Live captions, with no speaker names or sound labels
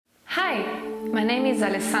My name is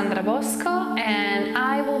Alessandra Bosco and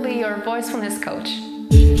I will be your Voicefulness coach.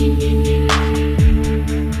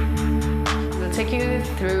 We'll take you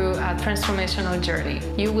through a transformational journey.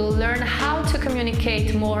 You will learn how to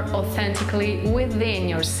communicate more authentically within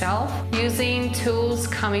yourself using tools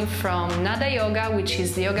coming from Nada Yoga, which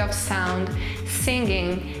is the yoga of sound,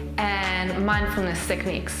 singing, and mindfulness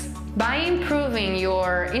techniques. By improving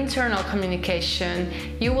your internal communication,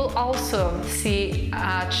 you will also see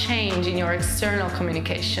a change in your external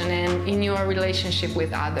communication and in your relationship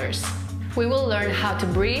with others. We will learn how to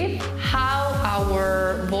breathe, how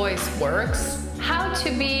our voice works, how to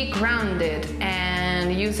be grounded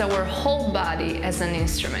and use our whole body as an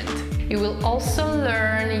instrument. You will also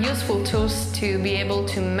learn useful tools to be able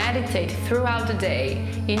to meditate throughout the day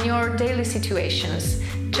in your daily situations,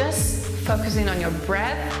 just focusing on your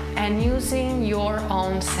breath and using your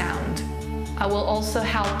own sound. I will also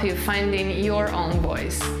help you finding your own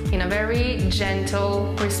voice in a very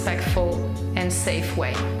gentle, respectful, and safe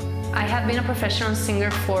way. I have been a professional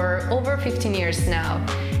singer for over 15 years now,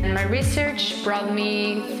 and my research brought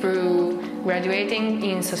me through graduating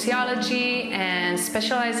in sociology and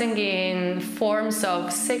specializing in forms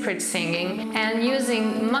of sacred singing and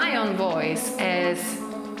using my own voice as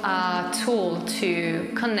a tool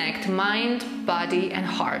to connect mind, body, and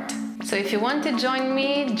heart. So if you want to join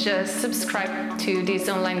me, just subscribe to this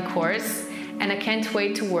online course, and I can't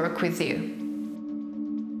wait to work with you.